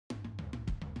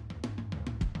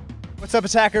What's up,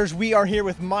 attackers? We are here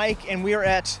with Mike, and we are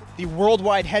at the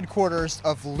worldwide headquarters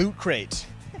of Loot Crate.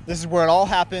 This is where it all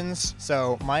happens.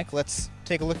 So, Mike, let's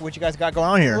take a look at what you guys got going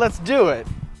on here. Let's do it.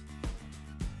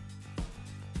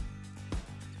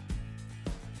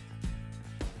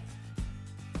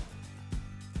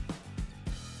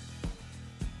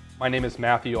 My name is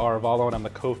Matthew Aravallo, and I'm the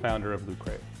co-founder of Loot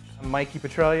Crate. I'm Mikey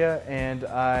Petralia, and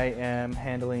I am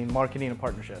handling marketing and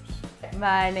partnerships.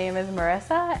 My name is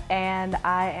Marissa, and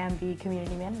I am the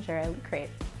community manager at Loot Crate.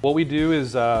 What we do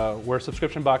is we're a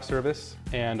subscription box service,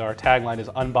 and our tagline is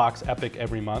Unbox Epic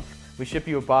every month. We ship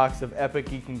you a box of Epic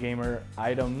Geek and Gamer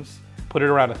items. Put it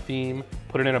around a theme,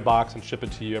 put it in a box, and ship it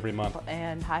to you every month.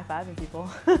 And high-fiving people.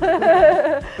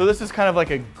 So this is kind of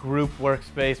like a group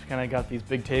workspace. We kind of got these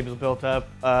big tables built up.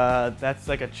 That's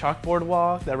like a chalkboard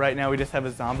wall that right now we just have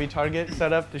a zombie target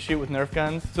set up to shoot with Nerf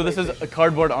guns. So this is a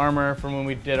cardboard armor from when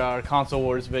we did our Console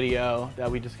Wars video that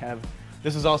we just have.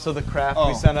 This is also the craft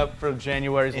we sent up for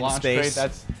January's launch crate.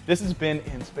 This has been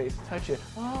in space. Touch it.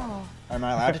 Oh. Am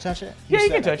I allowed to touch it? Yeah,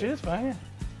 you can touch it. It's fine. Yeah.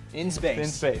 In space. In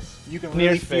space. You can Near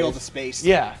really space. feel the space.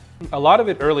 Yeah. A lot of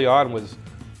it early on was,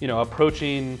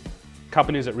 approaching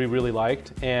companies that we really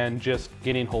liked and just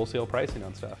getting wholesale pricing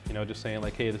on stuff. Just saying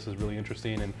like, hey, this is really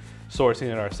interesting, and sourcing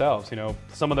it ourselves.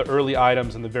 Some of the early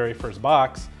items in the very first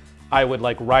box, I would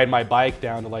like ride my bike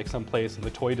down to like some place in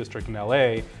the toy district in LA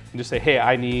and just say, hey,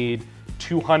 I need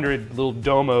 200 little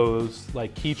domos,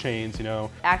 like keychains,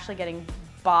 Actually getting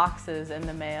boxes in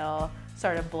the mail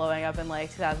started blowing up in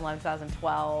like 2011,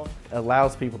 2012. It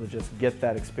allows people to just get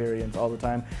that experience all the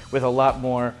time with a lot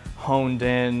more honed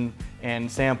in and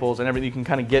samples and everything. You can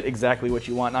kind of get exactly what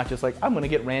you want, not just like, I'm gonna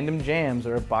get random jams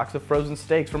or a box of frozen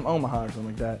steaks from Omaha or something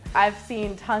like that. I've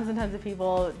seen tons and tons of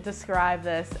people describe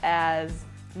this as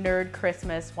Nerd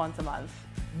Christmas once a month.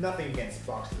 Nothing against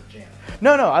boxes of jam.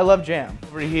 No, I love jam.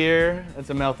 Over here, it's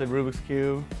a melted Rubik's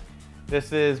Cube.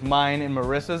 This is mine and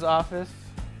Marissa's office.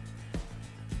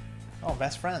 Oh,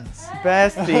 best friends.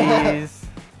 Besties.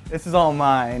 This is all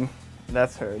mine.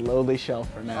 That's her lowly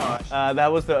shelf for now.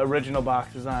 That was the original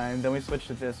box design. Then we switched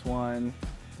to this one,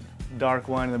 dark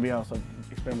one, and then we also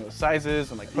experiment with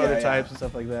sizes and like prototypes and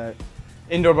stuff like that.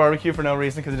 Indoor barbecue for no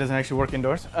reason because it doesn't actually work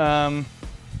indoors.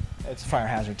 It's a fire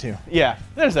hazard too. Yeah,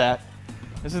 there's that.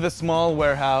 This is the small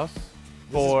warehouse This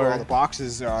is where all for the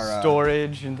boxes are.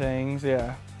 storage and things.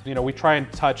 Yeah. We try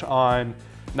and touch on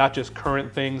not just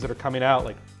current things that are coming out,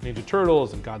 like Ninja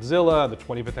Turtles and Godzilla, the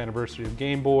 25th anniversary of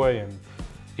Game Boy,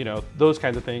 and those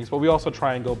kinds of things. But we also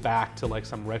try and go back to like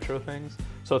some retro things.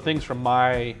 So things from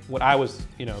when I was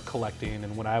collecting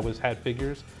and when I had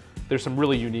figures. There's some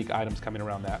really unique items coming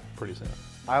around that pretty soon.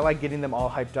 I like getting them all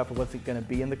hyped up for what's going to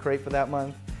be in the crate for that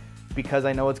month because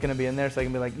I know what's going to be in there, so I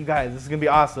can be like, you guys, this is going to be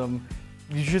awesome.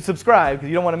 You should subscribe because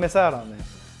you don't want to miss out on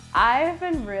this. I've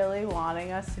been really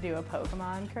wanting us to do a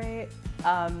Pokemon crate.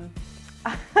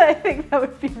 I think that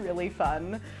would be really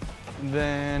fun.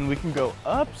 Then we can go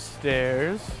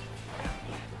upstairs.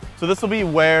 So this will be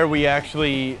where we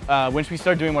actually, once we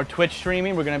start doing more Twitch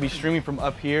streaming, we're going to be streaming from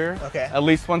up here. Okay. At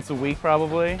least once a week,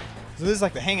 probably. So this is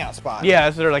like the hangout spot. Yeah,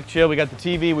 so they're like chill. We got the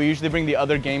TV. We usually bring the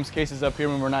other games cases up here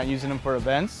when we're not using them for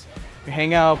events. We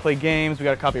hang out, play games. We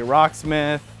got a copy of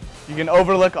Rocksmith. You can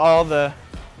overlook all the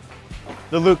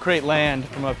Loot Crate land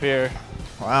from up here.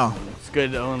 Wow. It's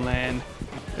good to own land.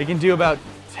 They can do about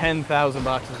 10,000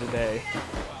 boxes a day,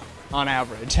 on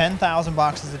average. 10,000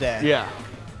 boxes a day. Yeah.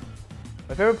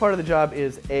 My favorite part of the job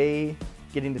is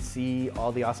getting to see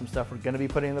all the awesome stuff we're going to be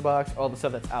putting in the box, all the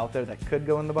stuff that's out there that could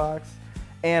go in the box,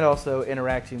 and also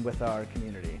interacting with our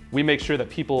community. We make sure that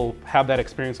people have that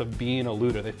experience of being a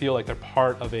looter. They feel like they're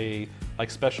part of a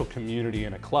special community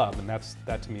in a club, and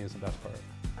that to me is the best part.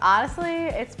 Honestly,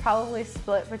 it's probably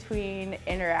split between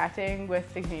interacting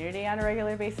with the community on a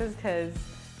regular basis because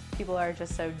people are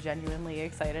just so genuinely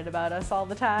excited about us all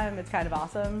the time. It's kind of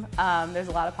awesome. There's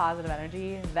a lot of positive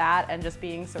energy, that and just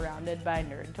being surrounded by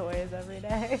nerd toys every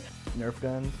day. Nerf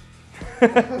guns.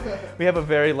 We have a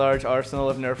very large arsenal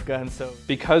of Nerf guns. So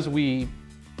because we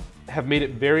have made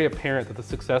it very apparent that the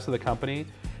success of the company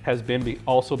has been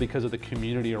also because of the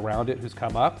community around it who's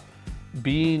come up,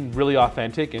 being really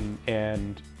authentic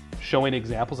and showing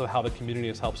examples of how the community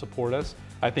has helped support us,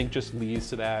 I think just leads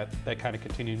to that kind of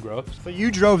continued growth. So you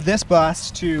drove this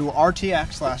bus to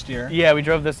RTX last year. yeah, we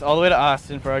drove this all the way to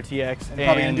Austin for RTX. And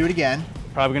probably gonna do it again.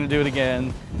 Probably gonna do it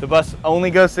again. The bus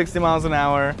only goes 60 miles an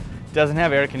hour, doesn't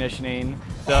have air conditioning.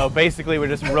 So basically we're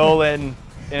just rolling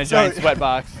in a giant sweat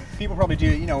box. People probably do,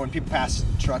 when people pass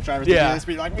truck drivers, they do this,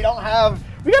 but like, we don't have...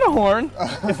 We got a horn.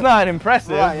 It's not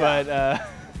impressive, Right, yeah.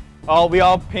 but we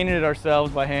all painted it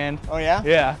ourselves by hand. Oh yeah?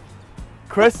 Yeah.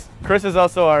 Chris is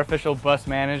also our official bus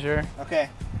manager. Okay.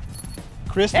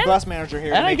 Chris, the bus manager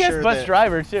here. And to I make guess sure bus that,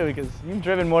 driver too, because you've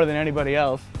driven more than anybody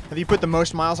else. Have you put the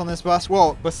most miles on this bus?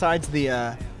 Well, besides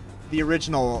the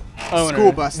original Owner.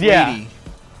 school bus Yeah. lady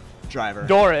driver.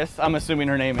 Doris, I'm assuming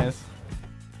her name is.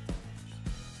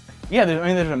 Yeah,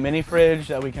 there's a mini fridge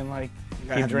that we can like You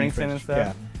gotta keep have the drinks mini in and fridge.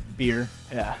 stuff. Yeah. Beer.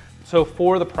 Yeah. So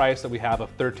for the price that we have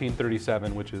of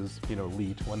 $13.37, which is, you know,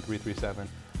 LEET 1337,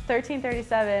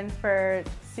 $13.37 for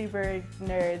super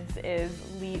nerds is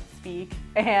Leet Speak,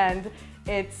 and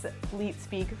it's Leet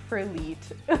Speak for Leet,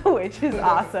 which is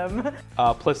awesome.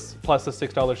 plus the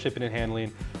 $6 shipping and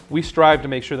handling, we strive to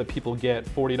make sure that people get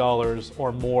 $40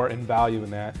 or more in value in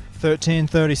that.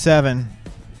 $13.37.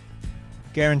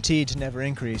 Guaranteed to never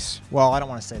increase. Well, I don't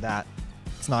want to say that.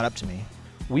 It's not up to me.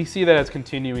 We see that as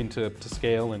continuing to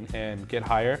scale and get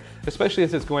higher, especially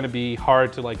as it's going to be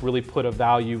hard to like really put a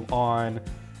value on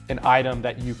an item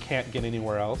that you can't get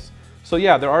anywhere else. So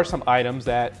yeah, there are some items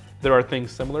that there are things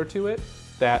similar to it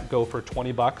that go for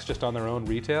 20 bucks just on their own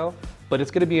retail, but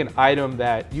it's going to be an item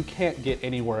that you can't get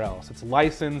anywhere else. It's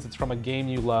licensed, it's from a game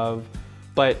you love,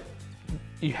 but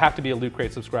you have to be a Loot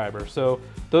Crate subscriber. So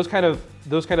those kind of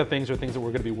things are things that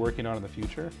we're going to be working on in the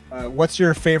future. What's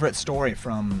your favorite story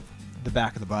from the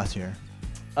back of the bus here?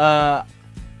 It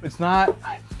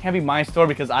can't be my store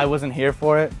because I wasn't here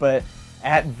for it, but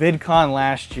at VidCon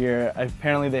last year,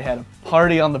 apparently they had a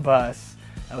party on the bus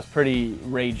that was pretty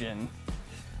raging.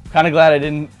 I'm kind of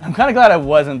glad I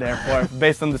wasn't there for it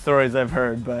based on the stories I've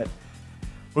heard, but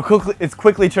it's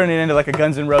quickly turning into like a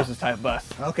Guns N' Roses type bus.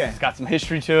 Okay. It's got some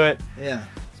history to it. Yeah.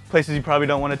 Places you probably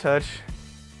don't want to touch.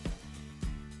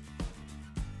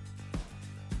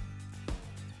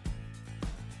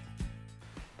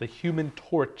 The Human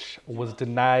Torch was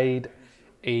denied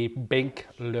a bank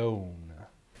loan.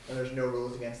 And there's no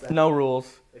rules against that? No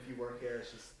rules. If you work here,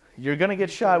 it's just... You're gonna get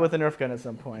shot with a Nerf gun at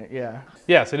some point, yeah.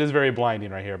 Yes, it is very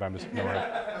blinding right here, but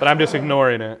I'm just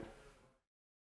ignoring it.